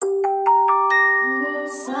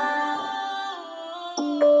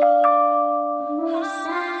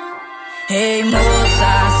Ei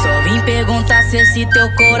moça, só vim perguntar se esse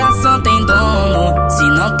teu coração tem dono. Se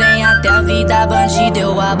não tem, até a vida bandida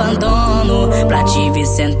eu abandono. Pra te ver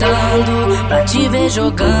sentando, pra te ver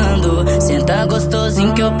jogando. Senta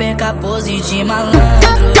gostosinho que eu perca a pose de malandro.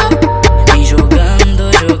 Vem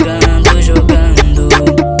jogando, jogando, jogando.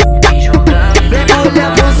 Vem jogando,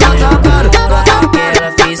 jogando. Que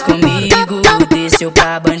ela fez comigo, desceu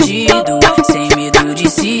pra bandido. Sem medo de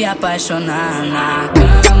se apaixonar na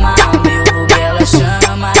cama. Meu vulgo ela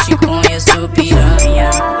chama, te conheço piranha.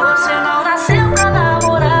 Você não nasceu pra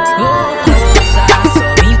namorar. Moça,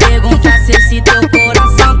 só vim perguntar se esse teu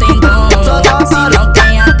coração tem dono. Se não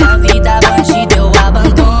tem, até a vida bandida eu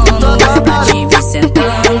abandono. Pra te ver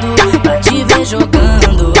sentando, pra te ver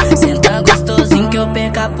jogando. Senta gostosinho que eu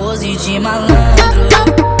perca a pose de malandro.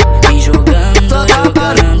 Vem jogando,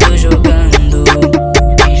 jogando, jogando.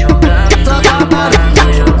 Vem jogando,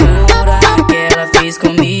 jogando, jogando. Que ela fez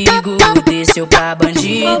comigo, desceu pra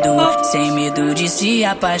bandido. Sem medo de se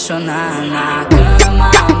apaixonar na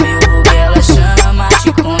cama. Meu vulgo ela chama,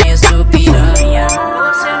 te conheço piranha.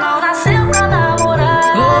 Você não nasceu pra namorar.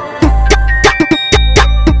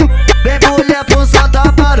 Vem mulher pro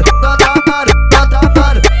Santa Para, Santa Para, Santa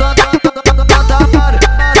Para, Santa Para,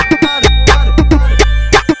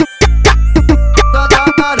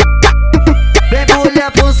 Santa Para. Vem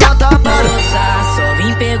mulher pro Santa Para. Moça, só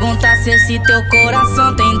vim perguntar se esse teu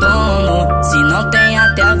coração tem dono. Se não tem,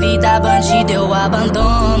 até a vida bandida eu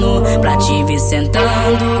abandono. Pra te ver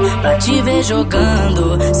sentando, pra te ver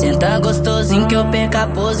jogando. Senta gostosinho que eu perca a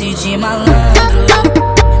pose de malandro.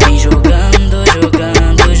 Vem jogando,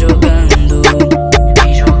 jogando, jogando.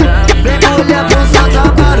 Vem jogando, Vem mulher pro Santa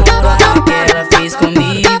Para. que ela fez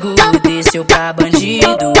comigo, desceu pra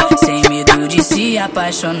bandido. Sem medo de se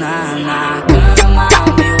apaixonar na cama.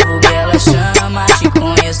 Meu vulgo ela chama, te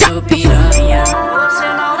conheço piranha. Você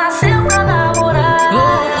não nasceu pra namorar.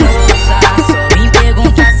 Moça, só vim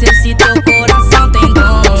perguntar se esse teu coração tem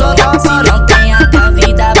dono. Se não tem, até a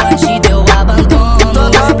vida bandida eu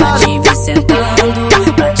abandono. Pra te ver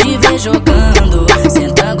sentando, pra te ver jogando.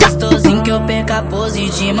 Senta gostosinho que eu perca a pose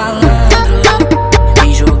de malandro.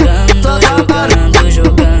 Vem jogando, jogando,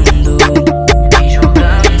 jogando. Vem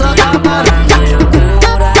jogando, jogando,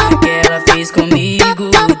 jogando. Que ela fez comigo,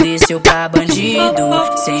 desceu pra bandido.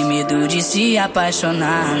 Sem medo de se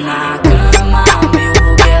apaixonar na cama. Meu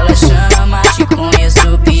vulgo ela chama, te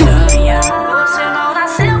conheço piranha. Você não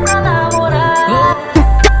nasceu pra namorar.